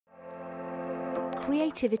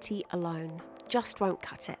Creativity alone just won't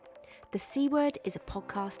cut it. The C Word is a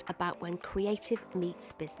podcast about when creative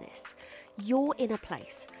meets business. You're in a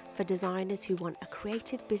place for designers who want a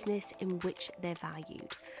creative business in which they're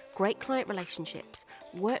valued, great client relationships,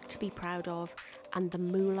 work to be proud of, and the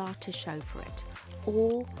moolah to show for it,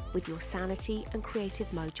 all with your sanity and creative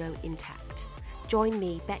mojo intact. Join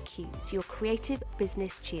me, Beck Hughes, your creative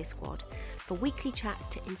business cheer squad, for weekly chats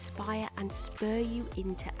to inspire and spur you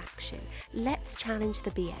into action. Let's challenge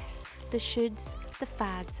the BS, the shoulds, the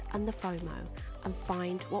fads, and the FOMO, and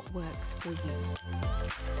find what works for you.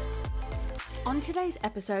 On today's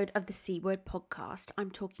episode of the C Word podcast,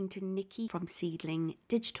 I'm talking to Nikki from Seedling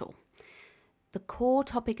Digital. The core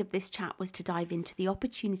topic of this chat was to dive into the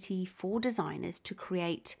opportunity for designers to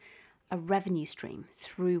create a revenue stream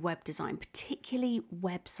through web design, particularly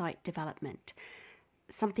website development.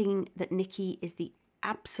 Something that Nikki is the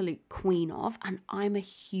absolute queen of, and I'm a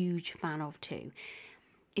huge fan of too.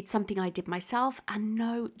 It's something I did myself, and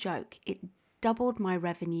no joke, it doubled my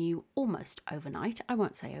revenue almost overnight. I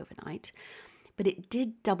won't say overnight, but it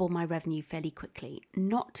did double my revenue fairly quickly.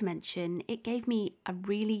 Not to mention, it gave me a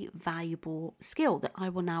really valuable skill that I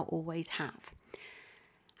will now always have.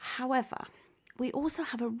 However, we also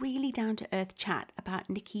have a really down-to-earth chat about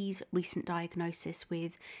Nikki's recent diagnosis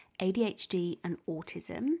with ADHD and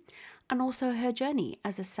autism, and also her journey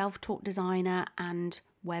as a self-taught designer and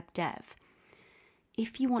web dev.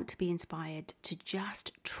 If you want to be inspired to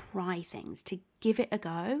just try things, to give it a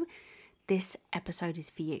go, this episode is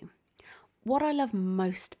for you. What I love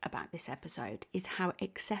most about this episode is how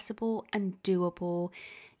accessible and doable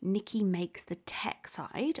Nikki makes the tech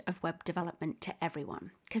side of web development to everyone,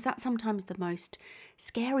 because that's sometimes the most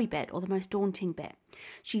scary bit or the most daunting bit.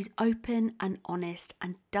 She's open and honest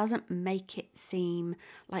and doesn't make it seem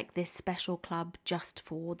like this special club just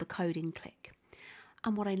for the coding clique.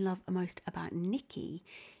 And what I love most about Nikki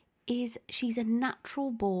is she's a natural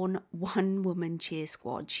born one-woman cheer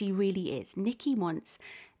squad. She really is. Nikki wants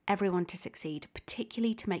everyone to succeed,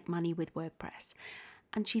 particularly to make money with WordPress.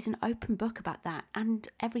 And she's an open book about that and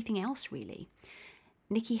everything else, really.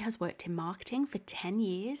 Nikki has worked in marketing for 10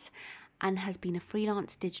 years and has been a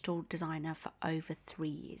freelance digital designer for over 3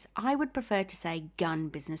 years. I would prefer to say gun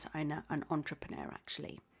business owner and entrepreneur,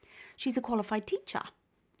 actually. She's a qualified teacher,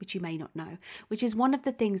 which you may not know, which is one of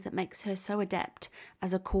the things that makes her so adept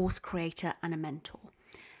as a course creator and a mentor.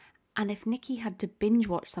 And if Nikki had to binge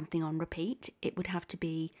watch something on repeat, it would have to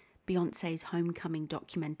be Beyonce's Homecoming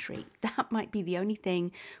documentary. That might be the only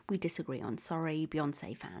thing we disagree on. Sorry,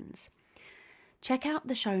 Beyonce fans. Check out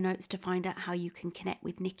the show notes to find out how you can connect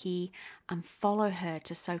with Nikki and follow her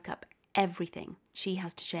to soak up everything she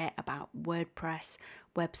has to share about WordPress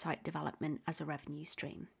website development as a revenue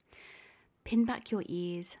stream. Pin back your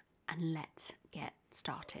ears and let's get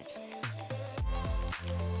started.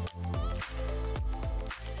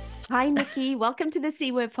 Hi, Nikki. Welcome to the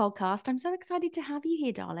C Word podcast. I'm so excited to have you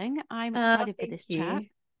here, darling. I'm excited for this chat.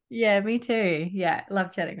 Yeah, me too. Yeah,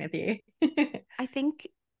 love chatting with you. I think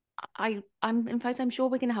in fact, I'm sure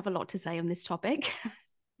we're going to have a lot to say on this topic.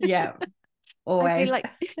 Yeah, always. I feel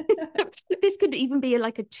like this could even be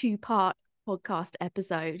like a 2-part podcast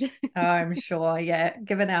episode. Oh, I'm sure. Yeah,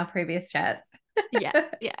 given our previous chats. Yeah.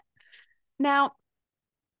 Now,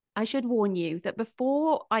 I should warn you that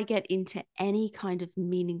before I get into any kind of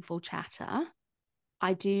meaningful chatter,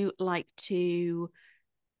 I do like to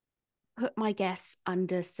put my guests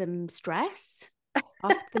under some stress,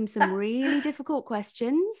 ask them some really difficult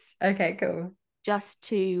questions. Okay, cool. Just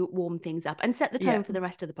to warm things up and set the tone for the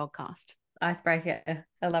rest of the podcast. Icebreaker.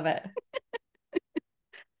 I love it.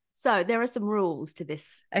 So there are some rules to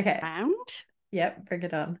this round. Yep, bring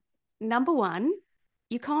it on. Number 1,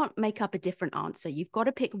 you can't make up a different answer. You've got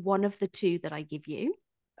to pick one of the 2 that I give you.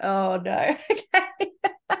 Oh, no. Okay.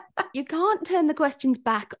 You can't turn the questions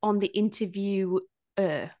back on the interviewer.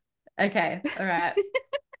 Okay, all right.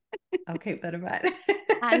 I'll keep that in mind.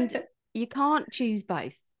 And you can't choose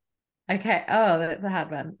both. Okay. Oh, that's a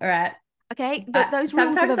hard one. All right. Okay, but those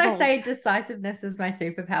rules sometimes I say decisiveness is my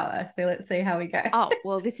superpower. So let's see how we go. Oh,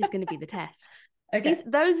 well, this is going to be the test. Okay.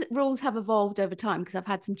 Those rules have evolved over time because I've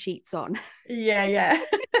had some cheats on. Yeah.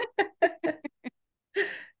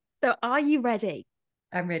 So are you ready?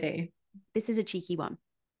 I'm ready. This is a cheeky one.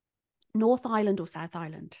 North Island or South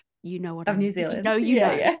Island? You know what I mean. New Zealand. No, you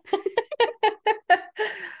know. Yeah.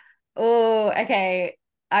 Oh, okay.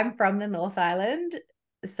 I'm from the North Island,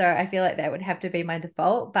 so I feel like that would have to be my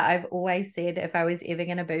default. But I've always said if I was ever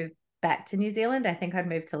going to move back to New Zealand, I think I'd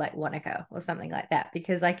move to like Wanaka or something like that,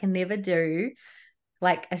 because I can never do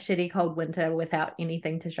like a shitty cold winter without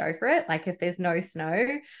anything to show for it. Like if there's no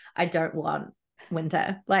snow, I don't want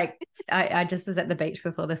winter. Like I just was at the beach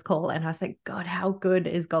before this call and I was like, God, how good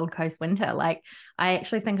is Gold Coast winter? Like I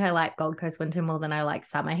actually think I like Gold Coast winter more than I like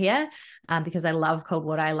summer here, because I love cold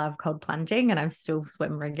water. I love cold plunging and I still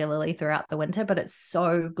swim regularly throughout the winter, but it's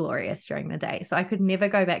so glorious during the day. So I could never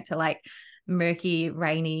go back to like murky,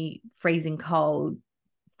 rainy, freezing cold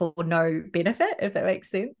for no benefit, if that makes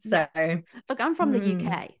sense. So look, I'm from the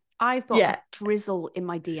UK. I've got drizzle in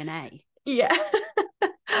my DNA. Yeah.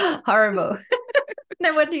 Horrible.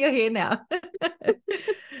 No wonder you're here now.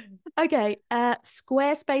 Okay.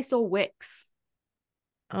 Squarespace or Wix?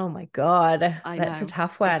 Oh my God. That's know. a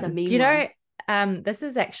tough one. It's a mean Do you know, one. this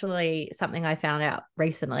is actually something I found out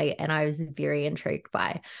recently and I was very intrigued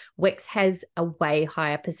by. Wix has a way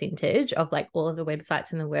higher percentage of like all of the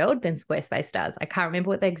websites in the world than Squarespace does. I can't remember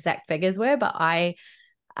what the exact figures were, but I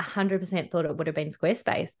 100% thought it would have been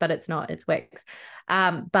Squarespace, but it's not, it's Wix.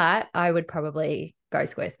 But I would probably go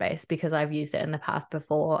Squarespace because I've used it in the past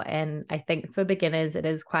before. And I think for beginners, it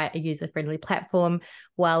is quite a user-friendly platform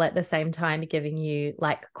while at the same time giving you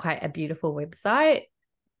like quite a beautiful website.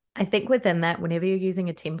 I think within that, whenever you're using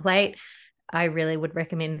a template, I really would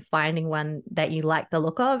recommend finding one that you like the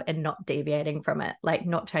look of and not deviating from it, like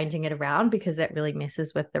not changing it around because that really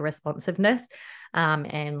messes with the responsiveness,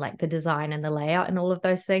 and like the design and the layout and all of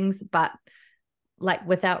those things. But like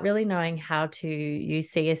without really knowing how to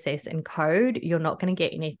use CSS and code, you're not going to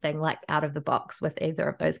get anything like out of the box with either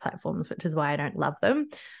of those platforms, which is why I don't love them.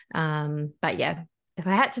 But yeah, if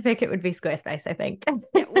I had to pick, it would be Squarespace, I think.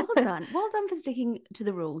 Yeah, well done. Well done for sticking to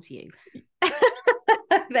the rules, you.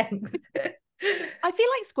 Thanks. I feel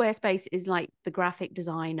like Squarespace is like the graphic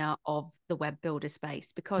designer of the web builder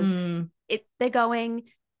space because they're going,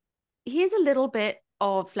 here's a little bit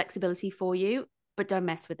of flexibility for you, but don't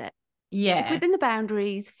mess with it. Yeah. Stick within the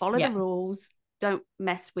boundaries, follow the rules. Don't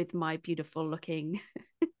mess with my beautiful looking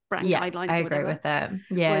brand guidelines. I or whatever. agree with that.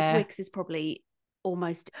 Yeah. Whereas Wix is probably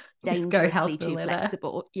almost dangerously too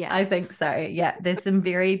flexible. Yeah. I think so. Yeah. There's some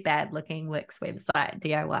very bad looking Wix website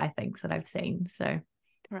DIY things that I've seen. So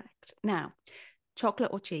correct. Now,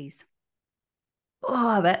 chocolate or cheese?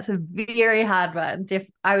 Oh, that's a very hard one.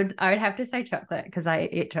 I would have to say chocolate because I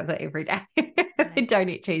eat chocolate every day. I don't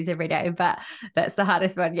eat cheese every day, but that's the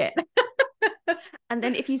hardest one yet. And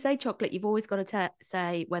then if you say chocolate, you've always got to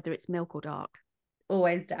say whether it's milk or dark.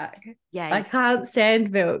 Always dark. Yeah. I can't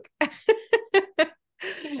stand milk.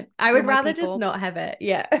 I would rather just not have it.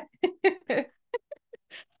 Yeah.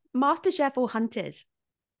 MasterChef or Hunted?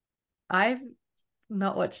 I've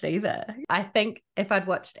not watched either. I think if I'd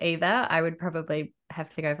watched either, I would probably have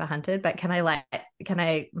to go for Hunted. But can I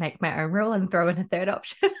make my own rule and throw in a third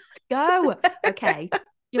option? Go. Okay.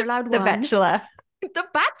 You're allowed one. The Bachelor. The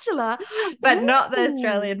Bachelor. But ooh, not the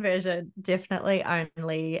Australian version. Definitely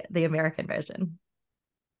only the American version.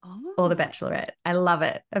 Oh. Or The Bachelorette. I love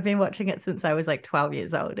it. I've been watching it since I was like 12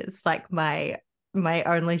 years old. It's like my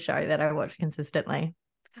only show that I watch consistently.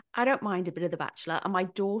 I don't mind a bit of The Bachelor. And my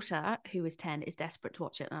daughter, who is 10, is desperate to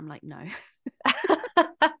watch it. And I'm like, no.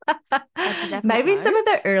 Maybe some of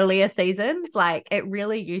the earlier seasons, like it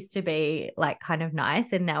really used to be like kind of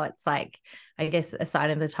nice. And now it's like, I guess, a sign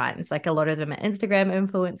of the times. Like a lot of them are Instagram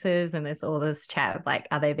influencers and there's all this chat of like,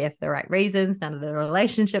 are they there for the right reasons? None of the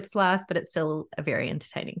relationships last, but it's still a very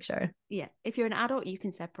entertaining show. Yeah. If you're an adult, you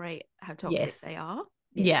can separate how toxic they are.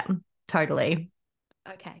 Yeah, totally.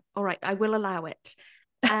 Okay. All right. I will allow it.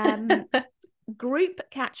 Group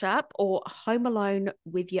catch up or home alone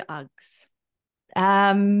with your Uggs?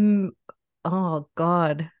 Oh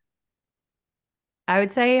God. I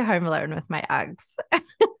would say home alone with my Uggs.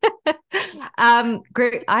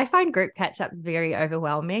 I find group catch-ups very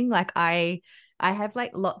overwhelming. Like I have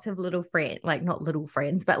like lots of little friends, like not little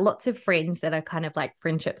friends, but lots of friends that are kind of like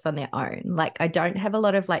friendships on their own. Like I don't have a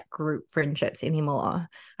lot of like group friendships anymore.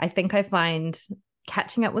 I think I find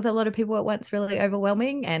catching up with a lot of people at once really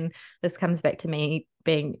overwhelming. And this comes back to me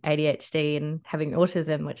being ADHD and having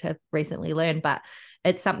autism, which I've recently learned, but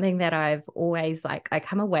it's something that I've always like, I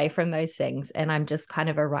come away from those things and I'm just kind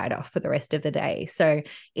of a write-off for the rest of the day. So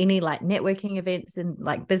any like networking events and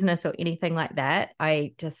like business or anything like that,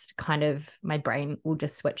 I just kind of, my brain will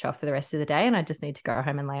just switch off for the rest of the day and I just need to go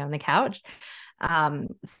home and lay on the couch.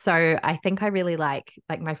 So I think I really like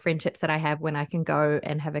my friendships that I have when I can go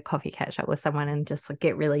and have a coffee catch up with someone and just like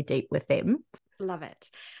get really deep with them. Love it.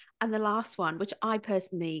 And the last one, which I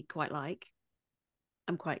personally quite like,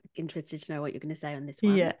 I'm quite interested to know what you're going to say on this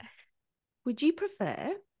one. Yeah. Would you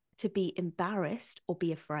prefer to be embarrassed or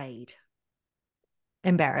be afraid?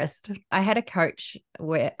 embarrassed. I had a coach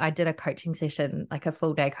where I did a coaching session, like a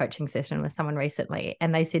full day coaching session with someone recently.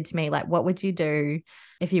 And they said to me, like, what would you do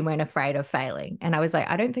if you weren't afraid of failing? And I was like,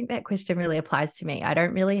 I don't think that question really applies to me. I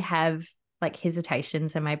don't really have like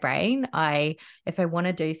hesitations in my brain. If I want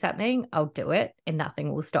to do something, I'll do it and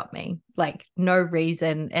nothing will stop me. Like no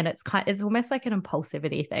reason. And it's almost like an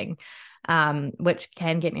impulsivity thing, which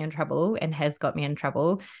can get me in trouble and has got me in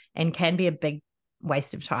trouble and can be a big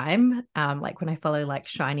waste of time, like when I follow like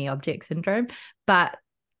shiny object syndrome. But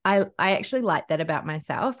I actually like that about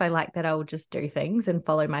myself. I like that I'll just do things and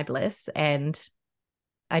follow my bliss, and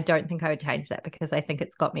I don't think I would change that because I think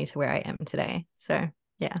it's got me to where I am today. So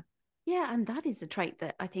yeah, and that is a trait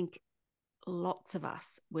that I think lots of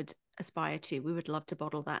us would aspire to. We would love to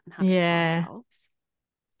bottle that and have it for ourselves.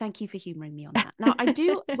 Thank you for humoring me on that. Now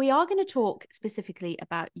we are going to talk specifically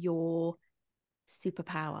about your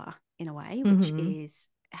superpower in a way, which is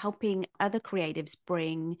helping other creatives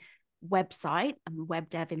bring website and web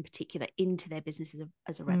dev in particular into their businesses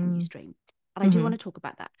as a revenue stream. And I do want to talk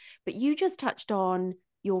about that. But you just touched on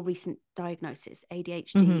your recent diagnosis,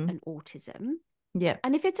 ADHD and autism. Yeah.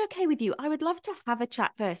 And if it's okay with you, I would love to have a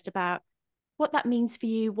chat first about what that means for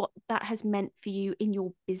you, what that has meant for you in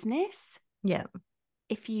your business. Yeah.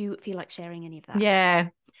 If you feel like sharing any of that. Yeah.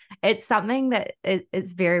 It's something that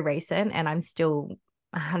is very recent and I'm still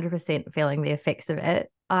 100% feeling the effects of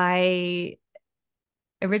it. I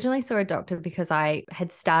originally saw a doctor because I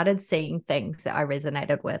had started seeing things that I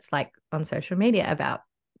resonated with, like on social media about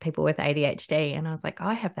people with ADHD. And I was like, oh,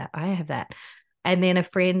 I have that. I have that. And then a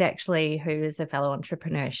friend actually, who is a fellow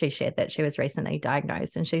entrepreneur, she shared that she was recently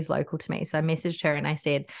diagnosed and she's local to me. So I messaged her and I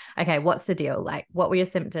said, okay, what's the deal? Like, what were your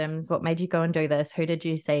symptoms? What made you go and do this? Who did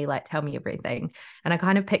you see? Like, tell me everything. And I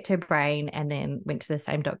kind of picked her brain and then went to the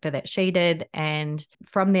same doctor that she did. And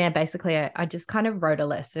from there, basically, I just kind of wrote a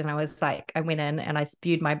list and I was like, I went in and I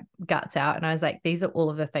spewed my guts out and I was like, these are all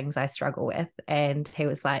of the things I struggle with. And he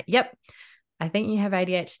was like, yep, I think you have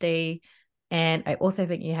ADHD. And I also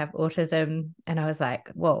think you have autism. And I was like,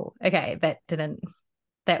 whoa, okay,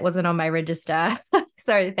 that wasn't on my register.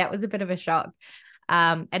 So that was a bit of a shock.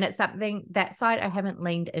 And it's something that side I haven't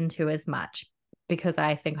leaned into as much because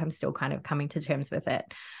I think I'm still kind of coming to terms with it.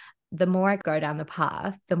 The more I go down the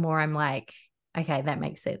path, the more I'm like, okay, that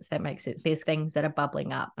makes sense. That makes sense. There's things that are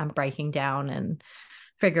bubbling up. I'm breaking down and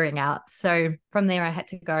figuring out. So from there, I had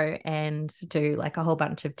to go and do like a whole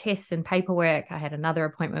bunch of tests and paperwork. I had another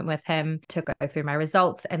appointment with him to go through my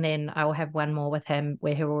results. And then I will have one more with him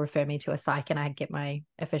where he will refer me to a psych and I get my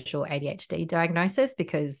official ADHD diagnosis,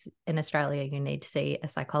 because in Australia, you need to see a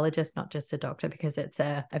psychologist, not just a doctor, because it's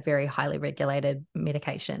a very highly regulated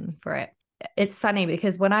medication for it. It's funny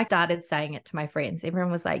because when I started saying it to my friends,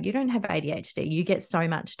 everyone was like, you don't have ADHD. You get so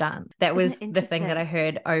much done. That was the thing that I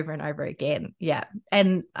heard over and over again. Yeah.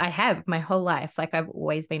 And I have my whole life. Like I've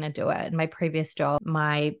always been a doer. In my previous job,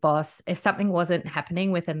 my boss, if something wasn't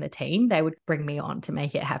happening within the team, they would bring me on to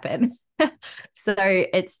make it happen. So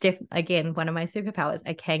it's again, one of my superpowers.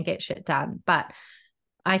 I can get shit done, but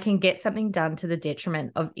I can get something done to the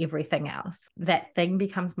detriment of everything else. That thing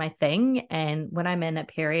becomes my thing. And when I'm in a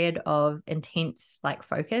period of intense like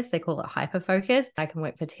focus, they call it hyper focus, I can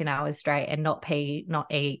work for 10 hours straight and not pee,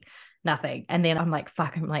 not eat, nothing. And then I'm like,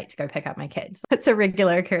 fuck, I'm late to go pick up my kids. It's a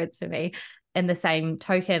regular occurrence for me. In the same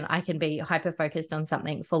token, I can be hyper focused on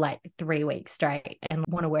something for like 3 weeks straight and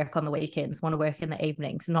want to work on the weekends, want to work in the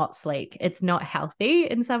evenings, not sleep. It's not healthy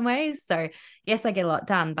in some ways. So yes, I get a lot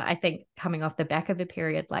done, but I think coming off the back of a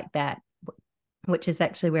period like that, which is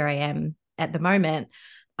actually where I am at the moment,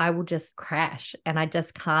 I will just crash and I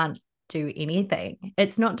just can't do anything.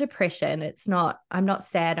 It's not depression. I'm not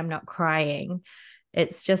sad. I'm not crying.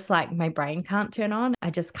 It's just like my brain can't turn on. I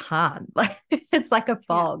just can't. Like it's like a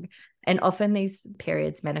fog. Yeah. And often these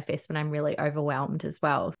periods manifest when I'm really overwhelmed as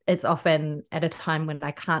well. It's often at a time when I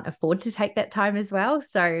can't afford to take that time as well.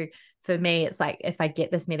 So for me, it's like if I get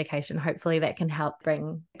this medication, hopefully that can help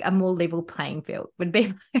bring a more level playing field would be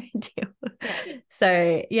my ideal. Yeah.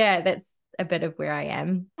 So yeah, that's a bit of where I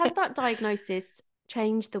am. Has that diagnosis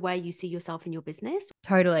changed the way you see yourself in your business?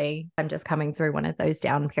 Totally. I'm just coming through one of those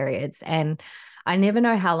down periods and I never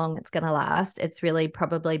know how long it's going to last. It's really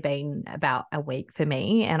probably been about a week for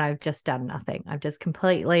me and I've just done nothing. I've just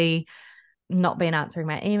completely not been answering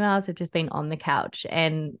my emails. I've just been on the couch.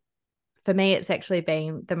 And for me, it's actually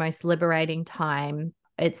been the most liberating time.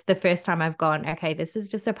 It's the first time I've gone, okay, this is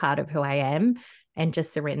just a part of who I am, and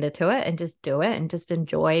just surrender to it and just do it and just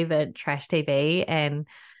enjoy the trash TV and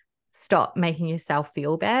stop making yourself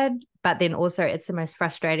feel bad. But then also it's the most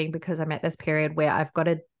frustrating because I'm at this period where I've got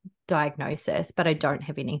a diagnosis, but I don't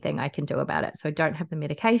have anything I can do about it. So I don't have the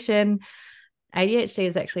medication. ADHD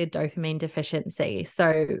is actually a dopamine deficiency.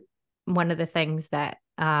 So one of the things that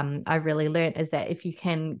I really learned is that if you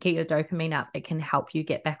can get your dopamine up, it can help you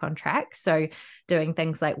get back on track. So doing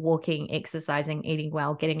things like walking, exercising, eating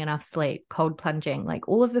well, getting enough sleep, cold plunging, like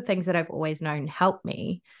all of the things that I've always known help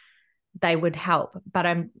me, they would help. But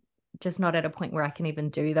I'm just not at a point where I can even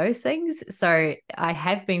do those things. So I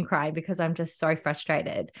have been crying because I'm just so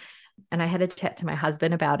frustrated. And I had a chat to my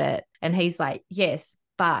husband about it. And he's like, yes,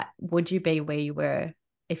 but would you be where you were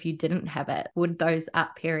if you didn't have it? Would those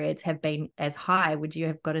up periods have been as high? Would you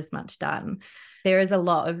have got as much done? There is a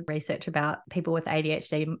lot of research about people with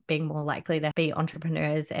ADHD being more likely to be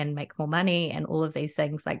entrepreneurs and make more money and all of these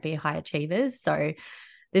things, like be high achievers. So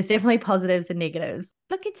there's definitely positives and negatives.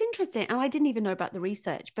 Look, it's interesting. And I didn't even know about the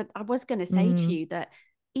research, but I was going to say to you that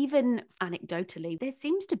even anecdotally, there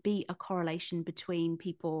seems to be a correlation between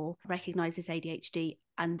people recognized as ADHD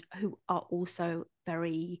and who are also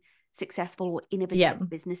very successful or innovative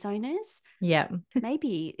business owners. Yeah.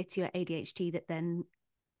 Maybe it's your ADHD that then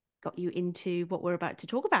got you into what we're about to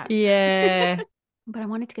talk about. Yeah. But I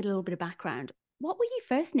wanted to get a little bit of background. What were you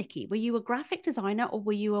first, Nikki? Were you a graphic designer or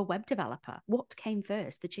were you a web developer? What came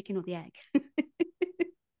first, the chicken or the egg?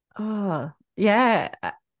 Oh, yeah.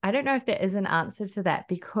 I don't know if there is an answer to that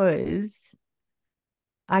because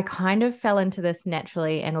I kind of fell into this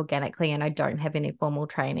naturally and organically, and I don't have any formal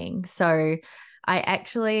training. So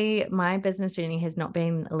my business journey has not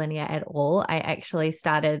been linear at all. I actually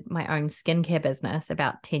started my own skincare business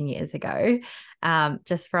about 10 years ago,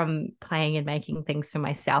 just from playing and making things for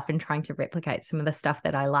myself and trying to replicate some of the stuff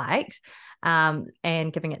that I liked,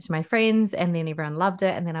 and giving it to my friends. And then everyone loved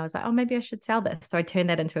it. And then I was like, oh, maybe I should sell this. So I turned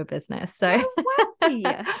that into a business. So no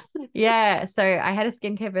way. yeah. So I had a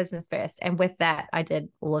skincare business first. And with that, I did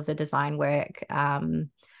all of the design work.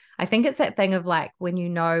 I think it's that thing of like when you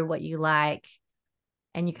know what you like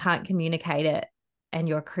and you can't communicate it and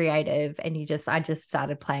you're creative and I just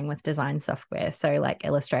started playing with design software. So like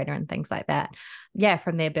Illustrator and things like that. Yeah.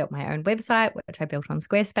 From there, built my own website, which I built on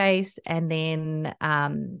Squarespace, and then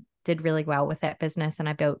did really well with that business. And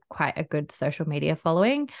I built quite a good social media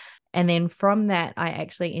following. And then from that, I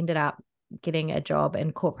actually ended up getting a job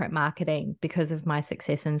in corporate marketing because of my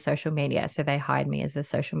success in social media. So they hired me as a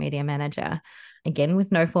social media manager, again,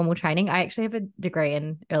 with no formal training. I actually have a degree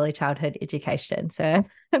in early childhood education, so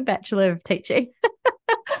a Bachelor of Teaching.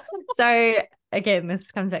 So again, this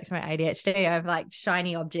comes back to my ADHD. I have like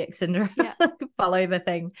shiny objects and follow the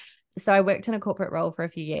thing. So I worked in a corporate role for a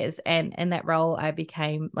few years, and in that role, I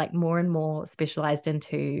became like more and more specialized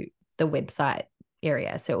into the website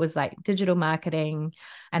area. So it was like digital marketing.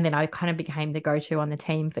 And then I kind of became the go-to on the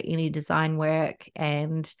team for any design work.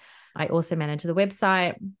 And I also managed the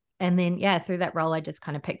website. And then, through that role, I just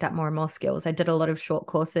kind of picked up more and more skills. I did a lot of short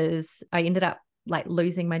courses. I ended up like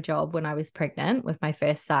losing my job when I was pregnant with my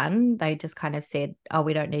first son. They just kind of said, oh,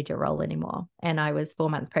 we don't need your role anymore. And I was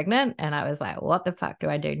 4 months pregnant and I was like, what the fuck do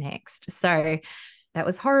I do next? So that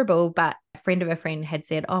was horrible. But a friend of a friend had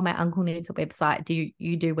said, oh, my uncle needs a website. Do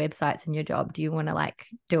you do websites in your job? Do you want to like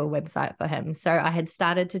do a website for him? So I had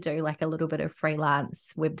started to do like a little bit of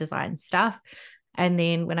freelance web design stuff. And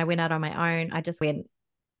then when I went out on my own, I just went,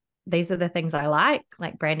 these are the things I like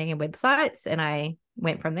branding and websites. And I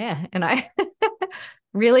went from there. And I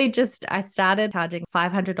I started charging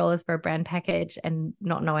 $500 for a brand package and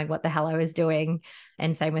not knowing what the hell I was doing.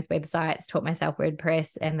 And same with websites, taught myself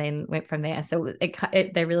WordPress and then went from there. So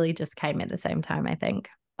they really just came at the same time, I think.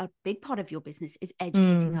 A big part of your business is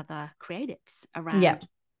educating other creatives around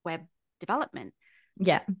web development.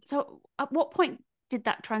 Yeah. So at what point did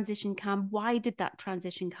that transition come? Why did that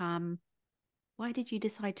transition come? Why did you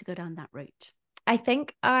decide to go down that route? I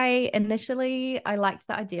think I liked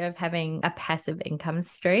the idea of having a passive income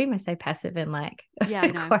stream. I say passive in like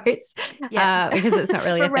quotes, because it's not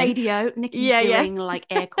really for a radio. thing. Nikki's doing like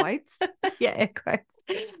air quotes. Air quotes.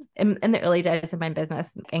 In the early days of my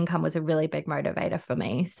business, income was a really big motivator for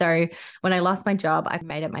me. So when I lost my job, I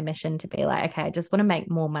made it my mission to be like, okay, I just want to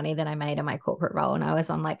make more money than I made in my corporate role. And I was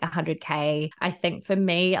on like 100K. I think for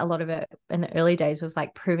me, a lot of it in the early days was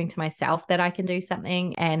like proving to myself that I can do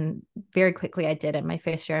something. And very quickly I did. In my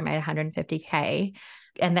first year, I made 150K.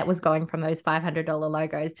 And that was going from those $500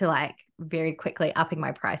 logos to like very quickly upping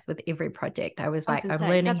my price with every project. I was like, I'm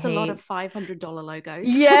learning that's heaps. A lot of $500 logos.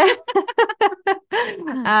 Yeah.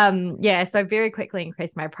 So very quickly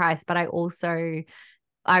increased my price, but I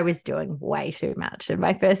was doing way too much in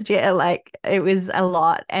my first year. Like it was a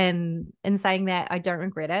lot. And in saying that, I don't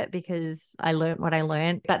regret it because I learned what I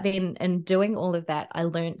learned. But then in doing all of that, I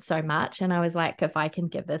learned so much. And I was like, if I can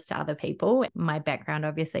give this to other people, my background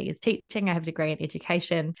obviously is teaching. I have a degree in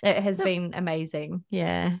education. It has been amazing.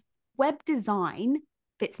 Yeah. web design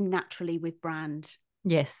fits naturally with brand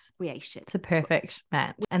Yes. creation. It's a perfect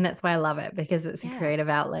match. And that's why I love it, because it's a creative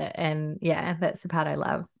outlet. And yeah, that's the part I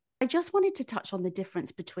love. I just wanted to touch on the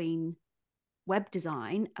difference between web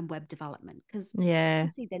design and web development, because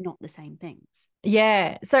obviously they're not the same things.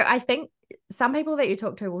 Yeah. So I think some people that you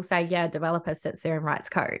talk to will say, yeah, developer sits there and writes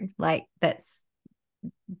code. Like that's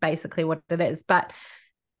basically what it is. But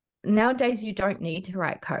nowadays you don't need to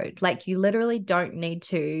write code. Like you literally don't need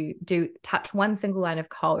to touch one single line of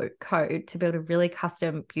code to build a really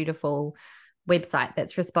custom, beautiful website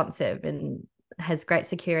that's responsive and has great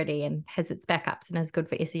security and has its backups and is good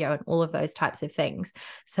for SEO and all of those types of things.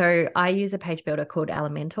 So I use a page builder called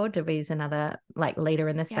Elementor. Divi is another like leader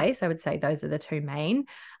in the space. I would say those are the two main.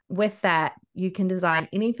 With that, you can design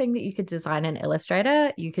anything that you could design in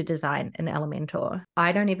Illustrator, you could design in Elementor.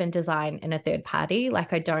 I don't even design in a third party.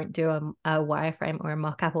 Like I don't do a wireframe or a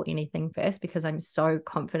mockup or anything first, because I'm so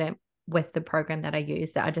confident with the program that I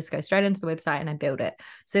use that I just go straight into the website and I build it.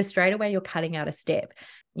 So straight away, you're cutting out a step.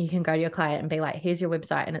 You can go to your client and be like, here's your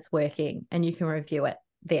website and it's working, and you can review it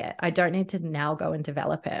there. I don't need to now go and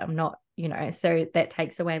develop it. I'm not, so that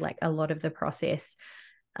takes away like a lot of the process.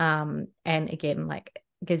 And again, like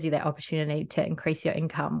gives you that opportunity to increase your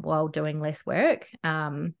income while doing less work.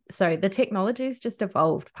 So the technology's just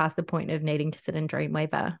evolved past the point of needing to sit in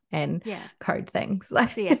Dreamweaver and code things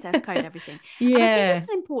like CSS code everything. Yeah. And I think it's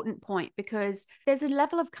an important point, because there's a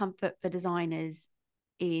level of comfort for designers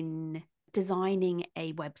in designing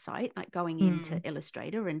a website, like going into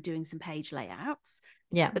Illustrator and doing some page layouts.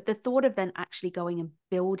 Yeah. But the thought of then actually going and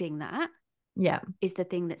building that is the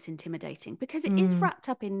thing that's intimidating, because it is wrapped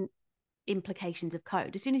up in implications of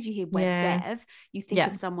code. As soon as you hear web dev, you think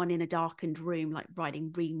of someone in a darkened room like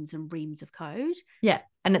writing reams and reams of code. Yeah.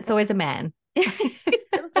 And it's always a man. It's a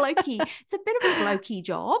bit of a blokey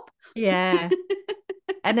job. Yeah.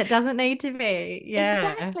 And it doesn't need to be.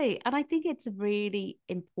 Yeah. Exactly. And I think it's really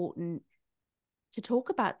important to talk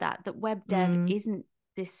about that web dev isn't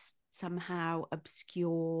this somehow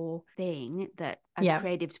obscure thing that as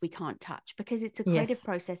creatives we can't touch, because it's a creative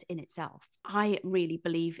process in itself. I really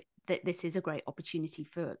believe that this is a great opportunity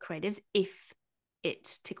for creatives if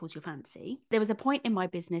it tickles your fancy. There was a point in my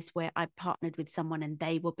business where I partnered with someone and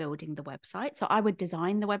they were building the website. So I would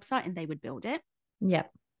design the website and they would build it. Yeah.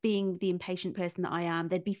 Being the impatient person that I am,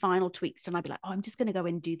 there'd be final tweaks and I'd be like, oh, I'm just going to go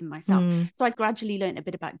and do them myself. So I gradually learned a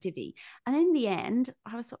bit about Divi. And in the end,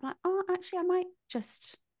 I was sort of like, oh, actually,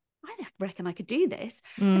 I reckon I could do this.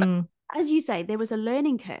 So as you say, there was a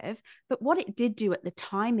learning curve, but what it did do at the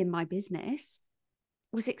time in my business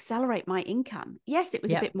was accelerate my income. Yes, it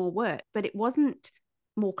was a bit more work, but it wasn't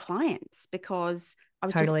more clients, because I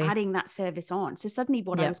was just adding that service on. So suddenly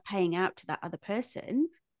what I was paying out to that other person,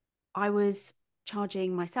 I was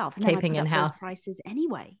charging myself, and keeping then I put in-house up those prices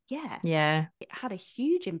anyway. Yeah. It had a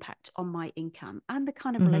huge impact on my income and the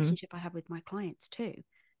kind of relationship I have with my clients too.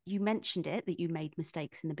 You mentioned it, that you made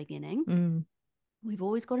mistakes in the beginning. We've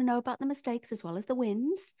always got to know about the mistakes as well as the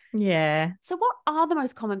wins. Yeah. So what are the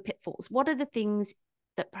most common pitfalls? What are the things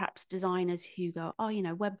that perhaps designers who go,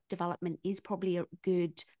 oh, web development is probably a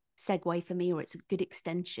good segue for me, or it's a good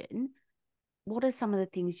extension? What are some of the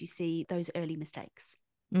things you see, those early mistakes?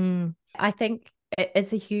 I think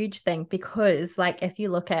it's a huge thing, because like if you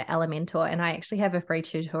look at Elementor, and I actually have a free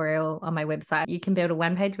tutorial on my website, you can build a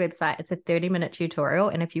one-page website. It's a 30-minute tutorial,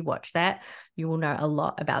 and if you watch that, you will know a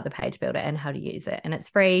lot about the page builder and how to use it, and it's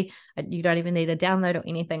free. You don't even need a download or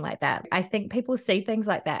anything like that. I think people see things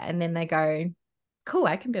like that and then they go, cool,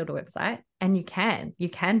 I can build a website. And you can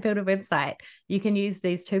build a website. You can use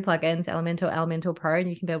these two plugins, Elementor Pro, and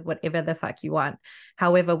you can build whatever the fuck you want.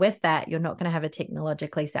 However, with that, you're not going to have a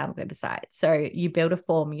technologically sound website. So you build a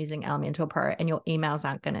form using Elementor Pro and your emails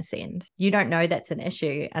aren't going to send. You don't know that's an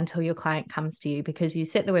issue until your client comes to you, because you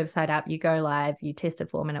set the website up, you go live, you test the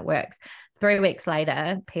form and it works. 3 weeks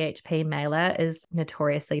later, PHP mailer is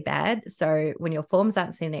notoriously bad. So when your forms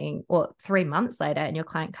aren't sending, or 3 months later and your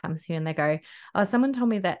client comes to you and they go, oh, someone told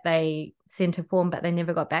me that they sent a form, but they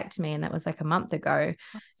never got back to me. And that was like a month ago.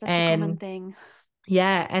 Such a common thing.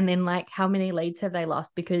 Yeah. And then like how many leads have they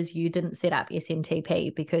lost because you didn't set up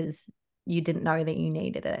SMTP because you didn't know that you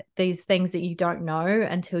needed it? These things that you don't know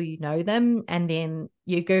until you know them. And then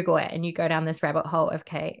you Google it and you go down this rabbit hole of,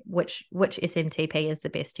 okay, which SMTP is the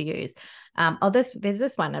best to use? There's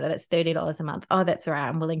this one that it's $30 a month. Oh, that's all right.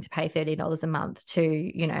 I'm willing to pay $30 a month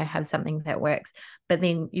to, have something that works. But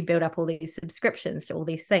then you build up all these subscriptions to all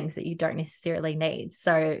these things that you don't necessarily need.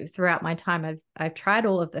 So throughout my time, I've tried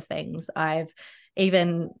all of the things. I've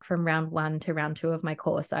even from round 1 to round 2 of my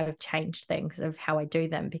course, I've changed things of how I do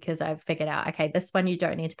them because I've figured out, okay, this one you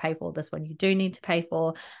don't need to pay for, this one you do need to pay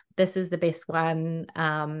for. This is the best one,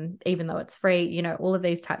 even though it's free, you know, all of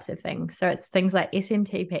these types of things. So it's things like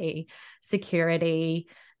SMTP, security,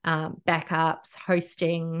 backups,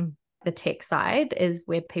 hosting. The tech side is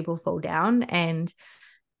where people fall down. And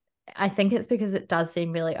I think it's because it does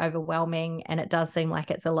seem really overwhelming, and it does seem like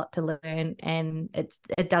it's a lot to learn, and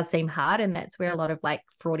it does seem hard, and that's where a lot of like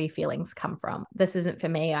fraudy feelings come from. This isn't for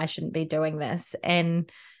me, I shouldn't be doing this. And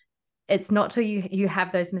it's not till you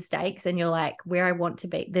have those mistakes and you're like, where I want to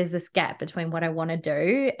be, there's this gap between what I want to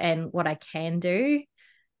do and what I can do.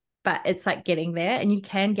 But it's like getting there, and you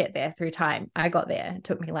can get there through time. I got there. It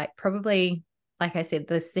took me like probably, like I said,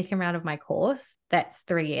 the second round of my course, that's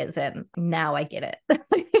 3 years in. Now I get it.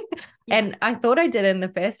 Yeah. And I thought I did in the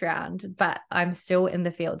first round, but I'm still in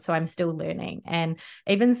the field. So I'm still learning. And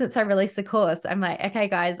even since I released the course, I'm like, okay,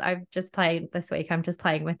 guys, I've just played this week. I'm just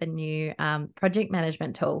playing with a new project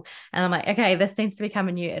management tool. And I'm like, okay, this needs to become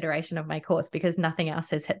a new iteration of my course because nothing else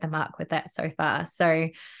has hit the mark with that so far. So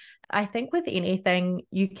I think with anything,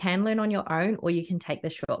 you can learn on your own or you can take the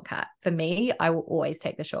shortcut. For me, I will always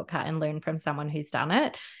take the shortcut and learn from someone who's done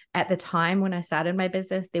it. At the time when I started my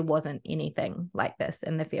business, there wasn't anything like this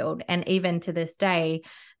in the field. And even to this day,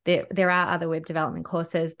 there are other web development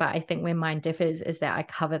courses, but I think where mine differs is that I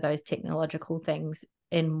cover those technological things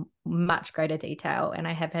in much greater detail. And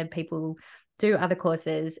I have had people do other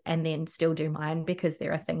courses and then still do mine because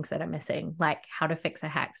there are things that are missing, like how to fix a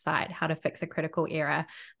hack site, how to fix a critical error.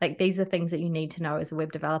 Like these are things that you need to know as a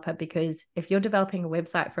web developer, because if you're developing a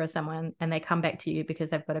website for someone and they come back to you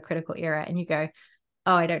because they've got a critical error and you go,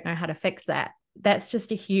 oh, I don't know how to fix that, that's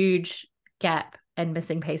just a huge gap and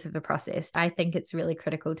missing piece of the process. I think it's really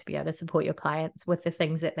critical to be able to support your clients with the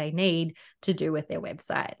things that they need to do with their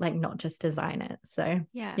website, like not just design it. So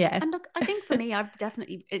yeah. And look, I think for me, I've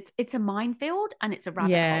definitely, it's a minefield and it's a rabbit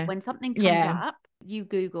hole. Yeah. When something comes Yeah. up, you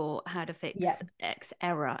Google how to fix Yeah. X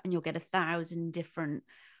error and you'll get 1,000 different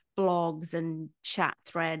blogs and chat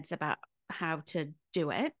threads about how to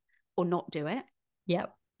do it or not do it.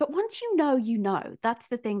 Yep. But once you know, that's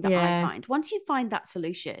the thing that I Yeah. find. Once you find that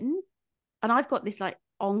solution, and I've got this like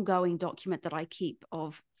ongoing document that I keep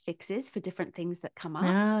of fixes for different things that come up.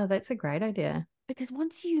 Ah, that's a great idea. Because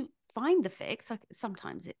once you find the fix, like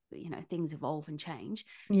sometimes it, things evolve and change,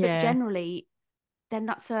 but Yeah. generally, then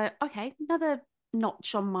that's another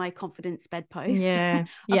notch on my confidence bedpost Yeah. of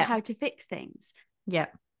Yeah. how to fix things. Yeah.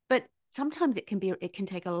 But sometimes it can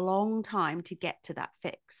take a long time to get to that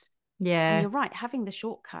fix. And Yeah. you're right, having the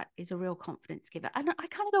shortcut is a real confidence giver. And I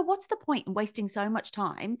kind of go, what's the point in wasting so much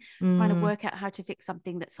time trying to work out how to fix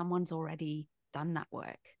something that someone's already done that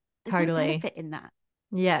work? There's no Totally. benefit in that.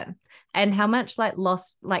 Yeah. And how much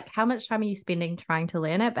how much time are you spending trying to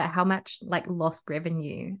learn it, but how much like lost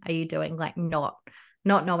revenue are you doing, like not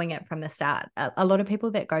knowing it from the start? A lot of people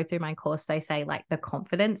that go through my course, they say like the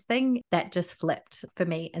confidence thing that just flipped for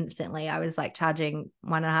me instantly. I was like charging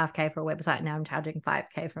 1.5K for a website. Now I'm charging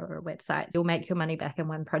 5K for a website. You'll make your money back in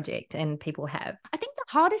one project, and people have. I think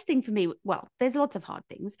the hardest thing for me, well, there's lots of hard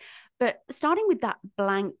things, but starting with that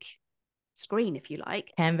blank screen, if you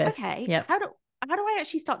like, Canvas. okay, Yep. how do I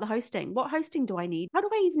actually start the hosting? What hosting do I need? How do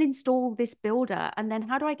I even install this builder? And then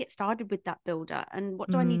how do I get started with that builder? And what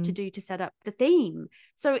do I need to do to set up the theme?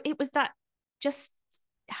 So it was that, just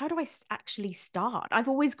how do I actually start? I've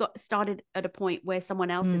always got started at a point where someone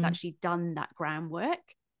else has actually done that groundwork.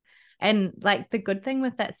 And like the good thing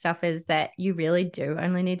with that stuff is that you really do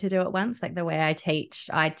only need to do it once. Like the way I teach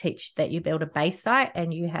that you build a base site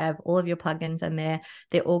and you have all of your plugins in there.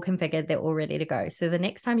 They're all configured. They're all ready to go. So the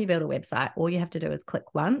next time you build a website, all you have to do is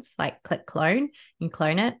click once, like click clone, you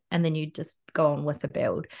clone it, and then you just go on with the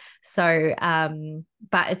build. So,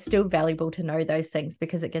 but it's still valuable to know those things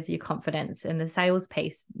because it gives you confidence in the sales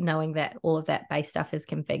piece, knowing that all of that base stuff is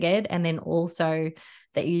configured. And then also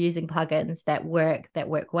that you're using plugins that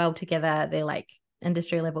work well together. They're like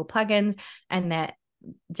industry level plugins, and that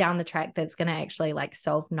down the track that's going to actually like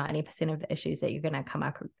solve 90% of the issues that you're going to come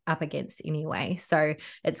up against anyway. So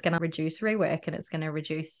it's going to reduce rework, and it's going to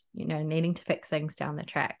reduce, needing to fix things down the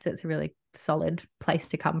track. So it's a really solid place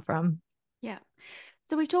to come from. Yeah.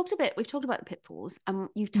 So we've talked about the pitfalls.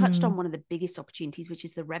 You've touched on one of the biggest opportunities, which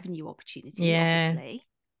is the revenue opportunity, obviously.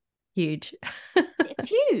 Huge. It's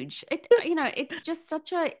huge. It's just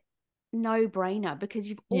such a no-brainer because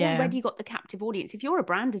you've already got the captive audience. If you're a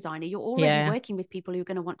brand designer, you're already working with people who are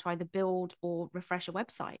going to want to either build or refresh a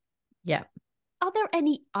website. Yeah. Are there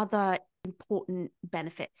any other important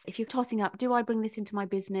benefits? If you're tossing up, do I bring this into my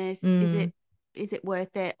business? Is it is it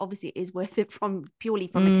worth it? Obviously it is worth it purely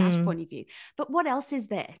from a cash point of view, but what else is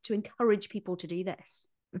there to encourage people to do this?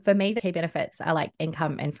 For me, the key benefits are like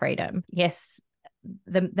income and freedom. Yes,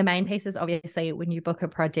 the main piece is obviously when you book a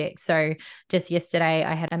project. So just yesterday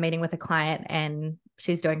I had a meeting with a client and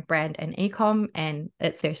she's doing brand and ecom, and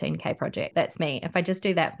it's $13K project. That's me. If I just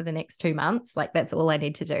do that for the next 2 months, like that's all I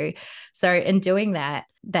need to do. So in doing that,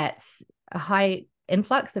 that's a high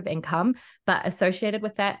influx of income, but associated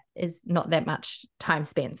with that is not that much time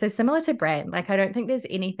spent. So similar to brand, like I don't think there's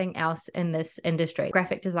anything else in this industry.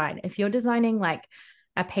 Graphic design, if you're designing like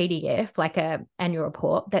a PDF, like a annual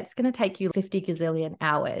report, that's going to take you 50 gazillion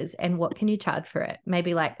hours. And what can you charge for it?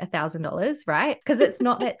 Maybe like $1,000, right? Because it's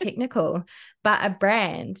not that technical. But a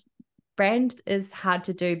brand is hard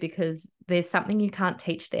to do because there's something you can't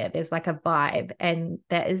teach there. There's like a vibe, and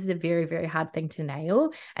that is a very, very hard thing to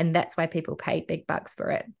nail. And that's why people pay big bucks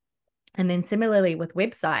for it. And then similarly with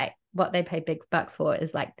website, what they pay big bucks for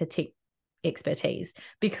is like the tech expertise,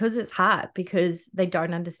 because it's hard, because they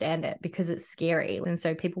don't understand it, because it's scary. And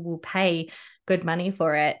so people will pay good money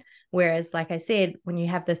for it. Whereas, like I said, when you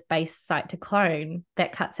have this base site to clone,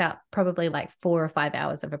 that cuts out probably like 4 or 5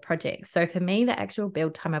 hours of a project. So for me, the actual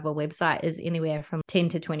build time of a website is anywhere from 10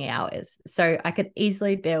 to 20 hours. So I could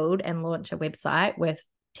easily build and launch a website with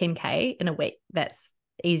 10K in a week. That's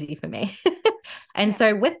easy for me. And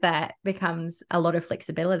so with that becomes a lot of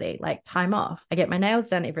flexibility, like time off. I get my nails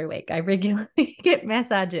done every week. I regularly get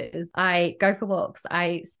massages. I go for walks.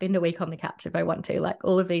 I spend a week on the couch if I want to, like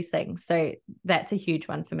all of these things. So that's a huge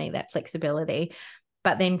one for me, that flexibility.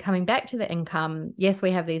 But then coming back to the income, yes,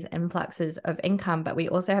 we have these influxes of income, but we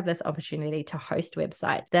also have this opportunity to host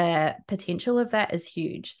websites. The potential of that is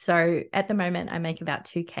huge. So at the moment, I make about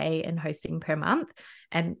 2K in hosting per month.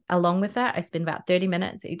 And along with that, I spend about 30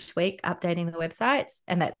 minutes each week updating the websites.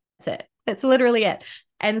 And that's it. That's literally it.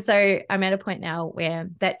 And so I'm at a point now where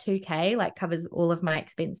that 2K like covers all of my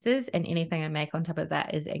expenses, and anything I make on top of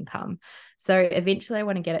that is income. So eventually I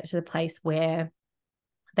want to get it to the place where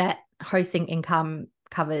that hosting income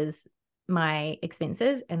covers my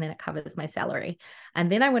expenses, and then it covers my salary.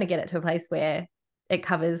 And then I want to get it to a place where it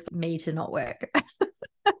covers me to not work.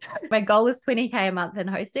 My goal is 20K a month in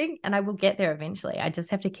hosting, and I will get there eventually. I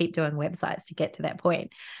just have to keep doing websites to get to that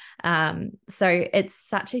point. So it's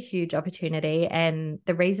such a huge opportunity. And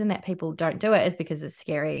the reason that people don't do it is because it's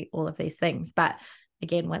scary, all of these things. But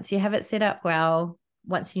again, once you have it set up well,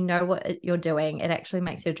 once you know what you're doing, it actually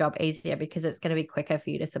makes your job easier, because it's going to be quicker for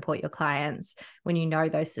you to support your clients when you know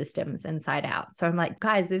those systems inside out. So I'm like,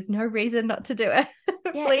 guys, there's no reason not to do it.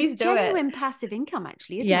 Yeah, Please it's do genuine it. passive income,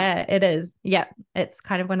 actually, isn't it? Yeah, it is. Yeah, it's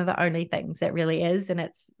kind of one of the only things it really is, and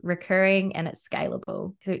it's recurring and it's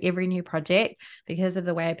scalable. So every new project, because of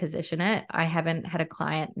the way I position it, I haven't had a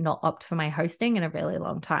client not opt for my hosting in a really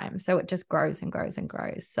long time. So it just grows and grows and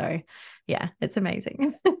grows. So yeah, it's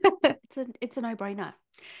amazing. It's a no-brainer.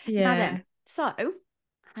 Yeah. Now then, so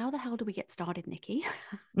how the hell do we get started, Nikki?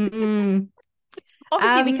 Mm.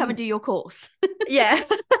 Obviously, we come and do your course. Yeah.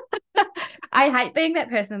 I hate being that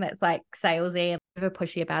person that's like salesy and never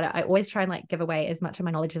pushy about it. I always try and like give away as much of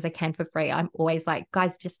my knowledge as I can for free. I'm always like,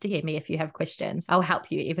 guys, just DM me if you have questions. I'll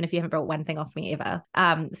help you, even if you haven't brought one thing off me ever.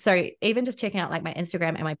 So even just checking out like my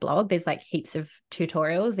Instagram and my blog, there's like heaps of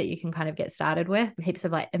tutorials that you can kind of get started with, heaps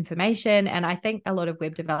of like information. And I think a lot of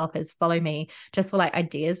web developers follow me just for like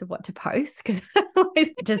ideas of what to post, because I'm always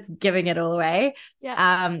just giving it all away.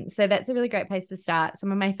 Yeah. So that's a really great place to start.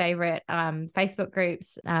 Some of my favorite Facebook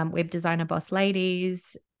groups, Web Designer Boss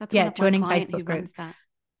Ladies. That's one of my joining client Facebook who group. runs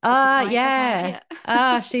that.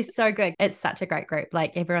 Yeah. She's so good. It's such a great group.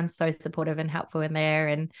 Like everyone's so supportive and helpful in there,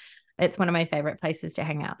 and it's one of my favorite places to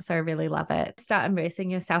hang out. So I really love it. Start immersing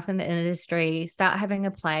yourself in the industry, start having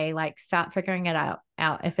a play, like start figuring it out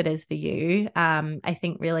if it is for you. I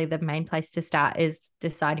think really the main place to start is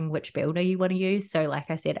deciding which builder you want to use. So like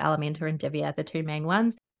I said, Elementor and Divi are the two main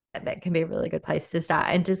ones. That can be a really good place to start,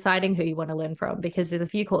 and deciding who you want to learn from, because there's a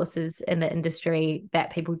few courses in the industry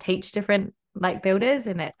that people teach different like builders,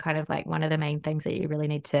 and that's kind of like one of the main things that you really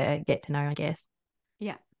need to get to know, I guess.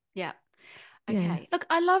 Yeah. Okay. Yeah. Look,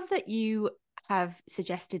 I love that you have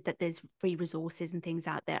suggested that there's free resources and things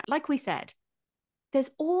out there. Like we said, there's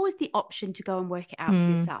always the option to go and work it out for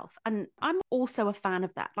yourself. And I'm also a fan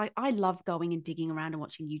of that. Like, I love going and digging around and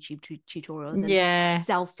watching YouTube tutorials and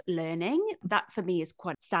self-learning. That for me is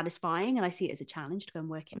quite satisfying, and I see it as a challenge to go and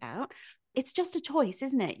work it out. It's just a choice,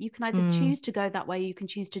 isn't it? You can either choose to go that way, you can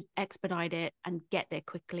choose to expedite it and get there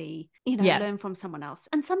quickly, learn from someone else.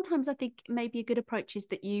 And sometimes I think maybe a good approach is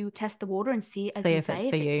that you test the water and see, as you say,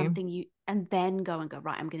 if it's something you, and then go,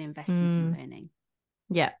 right, I'm going to invest in some learning.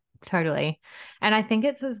 Yeah. totally. And I think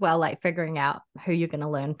it's as well like figuring out who you're going to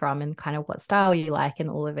learn from and kind of what style you like and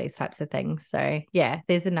all of these types of things. So yeah,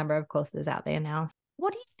 there's a number of courses out there now.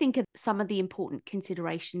 What do you think are some of the important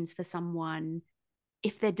considerations for someone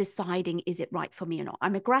if they're deciding, is it right for me or not?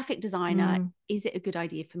 I'm a graphic designer. Is it a good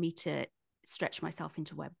idea for me to stretch myself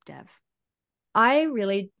into web dev? I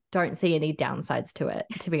really don't see any downsides to it,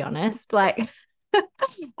 to be honest. Like,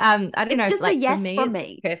 I don't know. It's just like a yes for me, from it's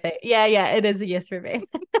me. perfect. Yeah, it is a yes for me.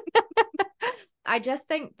 I just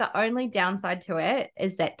think the only downside to it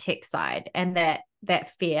is that tech side and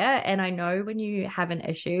that fear. And I know when you have an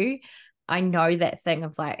issue, I know that thing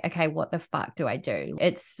of like, okay, what the fuck do I do?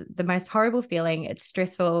 It's the most horrible feeling. It's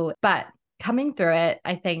stressful, but coming through it,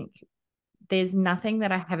 I think there's nothing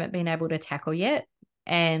that I haven't been able to tackle yet.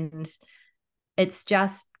 And it's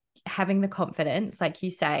just having the confidence, like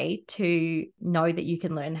you say, to know that you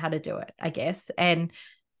can learn how to do it, I guess. And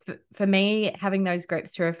for me, having those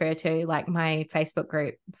groups to refer to, like my Facebook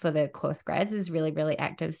group for the course grads is really, really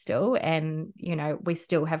active still. And, you know, we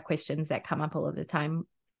still have questions that come up all of the time.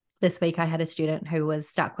 This week, I had a student who was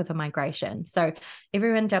stuck with a migration. So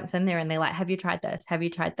everyone jumps in there and they're like, have you tried this? Have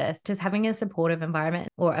you tried this? Just having a supportive environment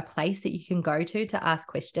or a place that you can go to ask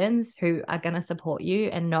questions who are going to support you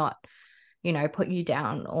and not, you know, put you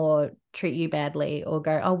down or treat you badly or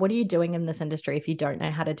go, oh, what are you doing in this industry if you don't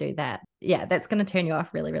know how to do that? Yeah, that's going to turn you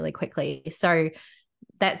off really, really quickly. So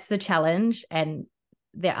that's the challenge. And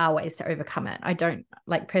there are ways to overcome it. I don't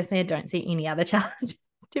personally, I don't see any other challenges,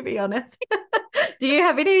 to be honest. Do you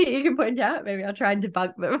have any you can point out? Maybe I'll try and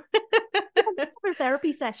debunk them. That's for a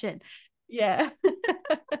therapy session. Yeah.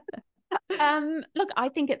 Look, I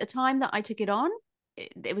think at the time that I took it on,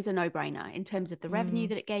 it was a no-brainer in terms of the revenue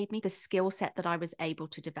that it gave me, the skill set that I was able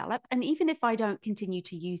to develop. And even if I don't continue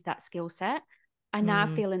to use that skill set, I now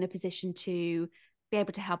feel in a position to be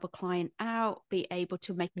able to help a client out, be able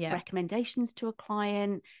to make recommendations to a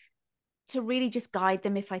client, to really just guide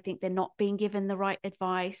them if I think they're not being given the right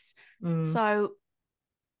advice. So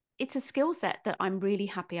it's a skill set that I'm really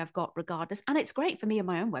happy I've got regardless. And it's great for me on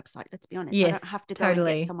my own website. Let's be honest. Yes, I don't have to go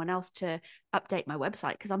and get someone else to update my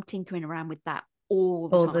website because I'm tinkering around with that all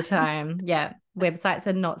the time. Yeah. Websites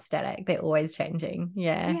are not static. They're always changing.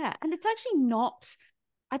 Yeah. Yeah. And it's actually not,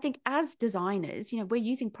 I think as designers, you know, we're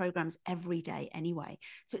using programs every day anyway.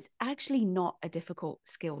 So it's actually not a difficult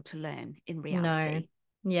skill to learn in reality.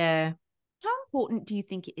 No. Yeah. How important do you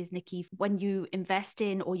think it is, Nikki, when you invest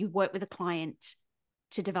in or you work with a client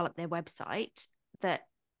to develop their website, that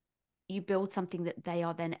you build something that they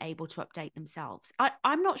are then able to update themselves?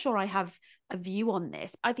 I'm not sure I have a view on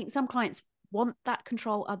this. I think some clients want that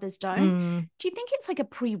control, others don't. Do you think it's like a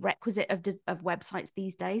prerequisite of websites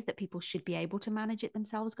these days that people should be able to manage it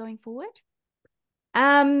themselves going forward?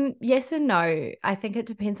 Yes and no. I think it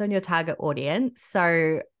depends on your target audience.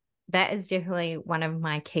 So that is definitely one of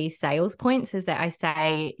my key sales points, is that I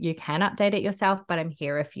say you can update it yourself, but I'm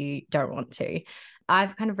here if you don't want to.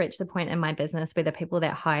 I've kind of reached the point in my business where the people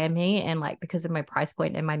that hire me, and like because of my price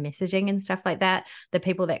point and my messaging and stuff like that, the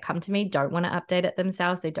people that come to me don't want to update it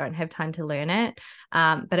themselves. They don't have time to learn it.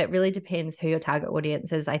 But it really depends who your target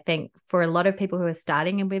audience is. I think for a lot of people who are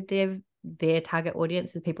starting in web dev, their target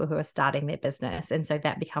audience is people who are starting their business. And so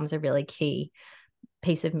that becomes a really key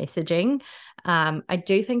piece of messaging. I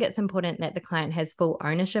do think it's important that the client has full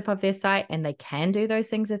ownership of their site and they can do those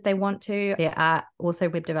things if they want to. There are also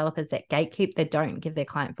web developers that gatekeep. They don't give their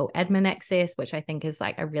client full admin access, which I think is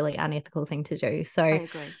like a really unethical thing to do. So I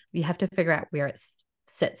agree. You have to figure out where it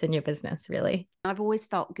sits in your business, really. I've always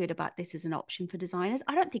felt good about this as an option for designers.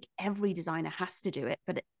 I don't think every designer has to do it,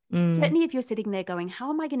 but certainly if you're sitting there going, how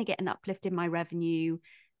am I going to get an uplift in my revenue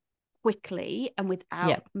quickly and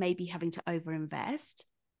without maybe having to overinvest,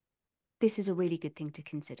 this is a really good thing to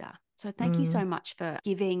consider. So thank you so much for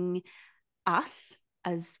giving us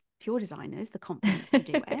as pure designers the confidence to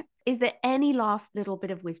do it. Is there any last little bit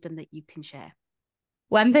of wisdom that you can share?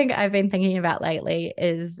 One thing I've been thinking about lately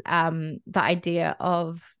is the idea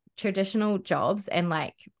of traditional jobs and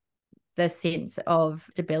like the sense of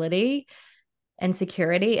stability and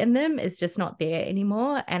security in them is just not there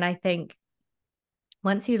anymore. And I think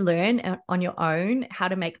once you learn on your own how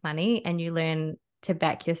to make money and you learn to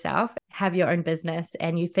back yourself, have your own business,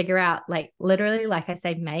 and you figure out, like literally, like I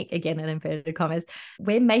say, make, again in inverted commas,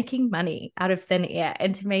 we're making money out of thin air.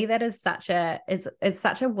 And to me, that is it's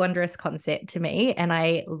such a wondrous concept to me, and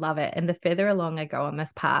I love it. And the further along I go on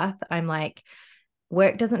this path, I'm like,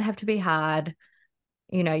 work doesn't have to be hard.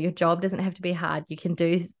 You know, your job doesn't have to be hard. You can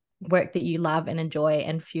do work that you love and enjoy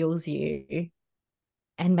and fuels you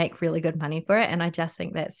and make really good money for it. And I just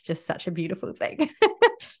think that's just such a beautiful thing.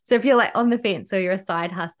 So if you're like on the fence or you're a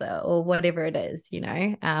side hustler or whatever it is,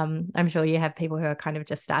 I'm sure you have people who are kind of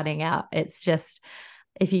just starting out. It's just,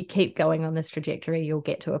 if you keep going on this trajectory, you'll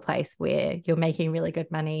get to a place where you're making really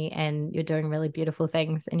good money and you're doing really beautiful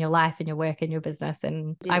things in your life and your work and your business.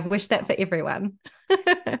 And I wish that for everyone.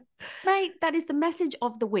 Mate, that is the message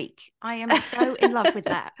of the week. I am so in love with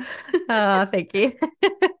that. Oh, thank you.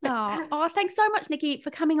 Oh, thanks so much, Nikki,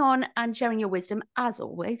 for coming on and sharing your wisdom. As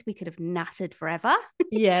always, we could have nattered forever.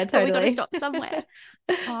 Yeah, but we got to totally. stop somewhere.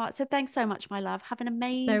 So thanks so much, my love. Have an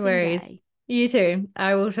amazing No worries. day. You too.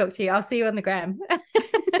 I will talk to you. I'll see you on the gram.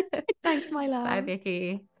 Thanks, my love. Bye,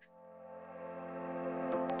 Becky.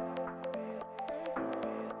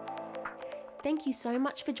 Thank you so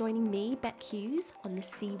much for joining me, Beck Hughes, on the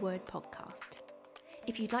C Word podcast.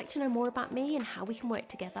 If you'd like to know more about me and how we can work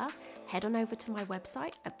together, head on over to my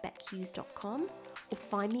website at beckhughes.com or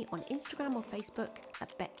find me on Instagram or Facebook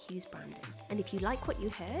at beckhughesbranding. And if you like what you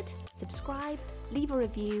heard, subscribe, leave a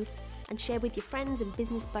review, and share with your friends and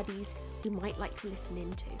business buddies who might like to listen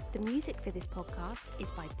into. The music for this podcast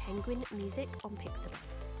is by Penguin Music on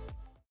Pixabay.